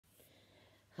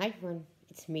Hi everyone,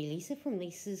 it's me Lisa from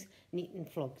Lisa's Knit and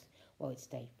Vlogs. Well, it's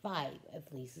day 5 of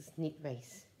Lisa's Knit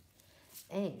Race.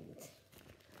 And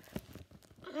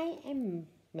I am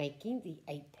making the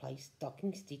 8-place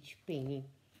stocking stitch beanie.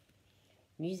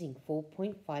 Using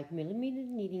 4.5mm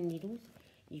knitting needles.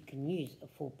 You can use a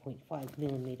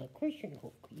 4.5mm crochet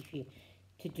hook if you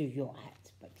to do your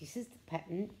hats. But this is the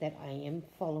pattern that I am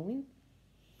following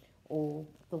all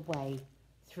the way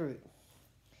through.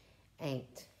 And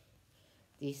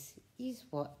this is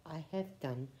what I have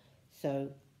done so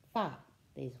far.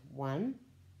 There's 1,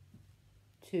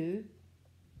 2,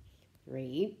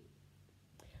 3,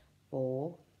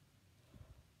 4,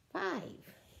 5.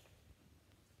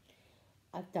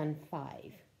 I've done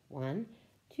 5. 1,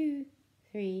 2,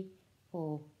 3,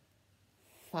 4,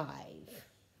 5.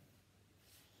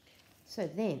 So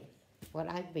then, what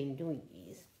I've been doing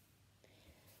is,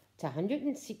 to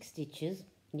 106 stitches,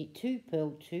 knit 2,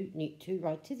 purl 2, knit 2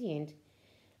 right to the end,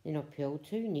 then I purl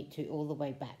 2, knit 2 all the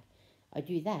way back. I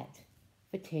do that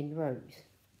for 10 rows.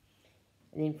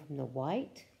 And then from the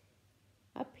white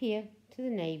up here to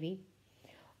the navy,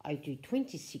 I do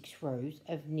 26 rows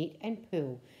of knit and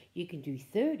purl. You can do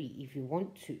 30 if you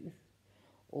want to,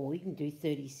 or you can do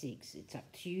 36. It's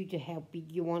up to you to how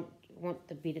big you want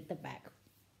the bit at the back.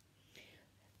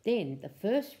 Then the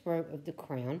first row of the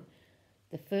crown,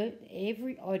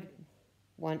 every odd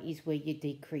one is where you're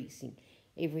decreasing.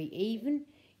 Every even,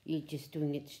 you're just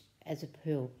doing it as a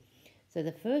purl. So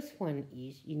the first one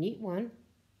is you knit 1,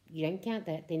 you don't count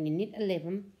that, then you knit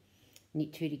 11,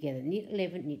 knit 2 together, knit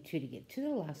 11, knit 2 together, to the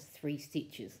last 3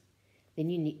 stitches. Then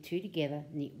you knit 2 together,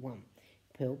 knit 1,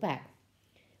 purl back.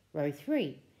 Row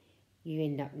 3, you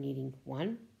end up knitting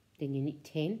 1, then you knit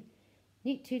 10,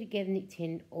 knit 2 together, knit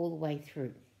 10 all the way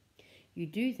through. You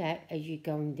do that as you're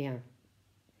going down.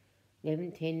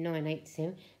 11, 10, 9, 8,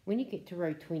 7. When you get to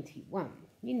row 21,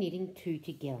 you're knitting 2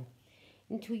 together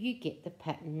until you get the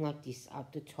pattern like this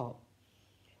up the top.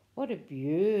 What a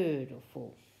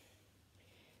beautiful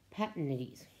pattern it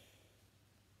is.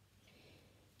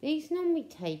 These normally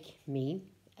take me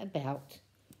about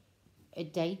a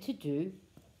day to do.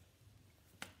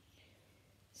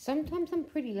 Sometimes I'm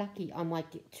pretty lucky. I might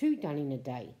get 2 done in a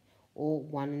day or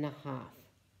 1.5.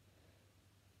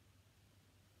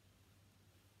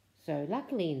 So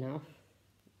luckily enough,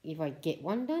 if I get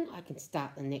 1 done, I can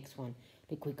start the next one.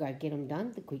 The quicker I get them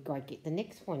done, the quicker I get the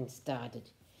next one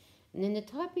started. And then the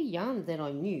type of yarn that I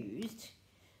used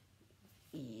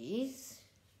is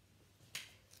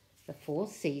the 4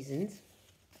 Seasons.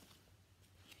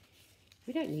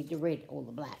 We don't need the red or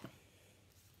the black.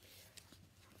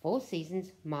 4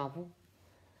 Seasons Marvel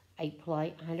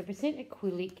 8-ply 100%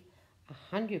 acrylic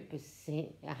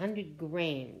 100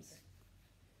 grams.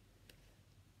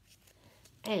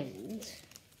 And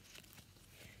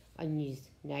I used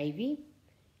navy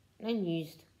and I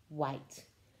used white.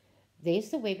 There's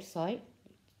the website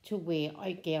to where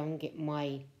I go and get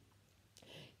my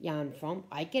yarn from.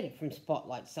 I get it from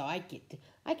Spotlight, so I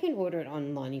can order it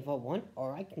online if I want,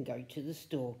 or I can go to the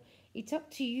store. It's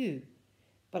up to you,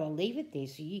 but I'll leave it there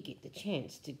so you get the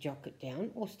chance to jot it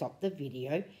down or stop the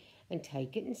video and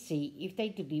take it and see if they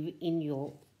deliver in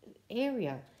your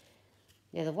area.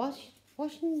 Now the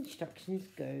washing instructions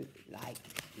go like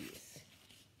this.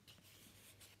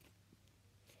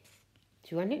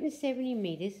 270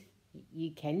 meters,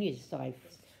 you can use a size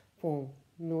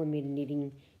 4mm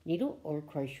knitting needle or a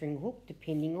crocheting hook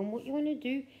depending on what you want to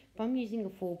do, but I'm using a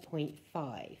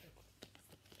 4.5.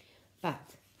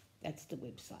 But that's the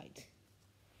website.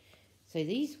 So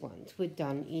these ones were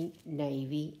done in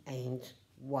navy and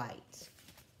white.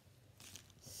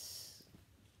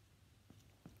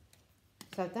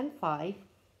 So I've done 5.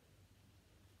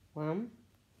 1,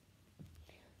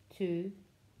 2,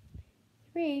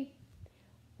 3,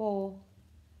 4,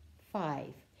 5.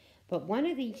 But one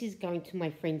of these is going to my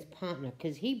friend's partner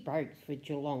because he boats for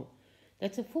Geelong.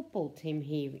 That's a football team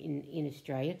here in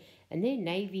Australia, and they're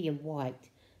navy and white.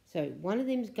 So one of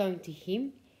them's going to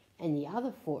him and the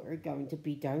other 4 are going to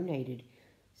be donated.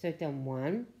 So I've done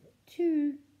 1,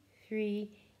 2,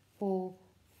 3, 4,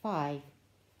 5.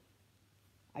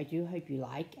 I do hope you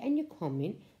like and you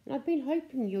comment, and I've been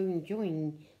hoping you're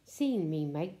enjoying seeing me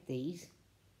make these.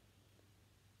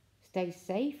 Stay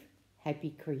safe, happy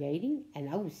creating, and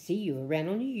I will see you around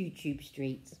on the YouTube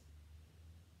streets.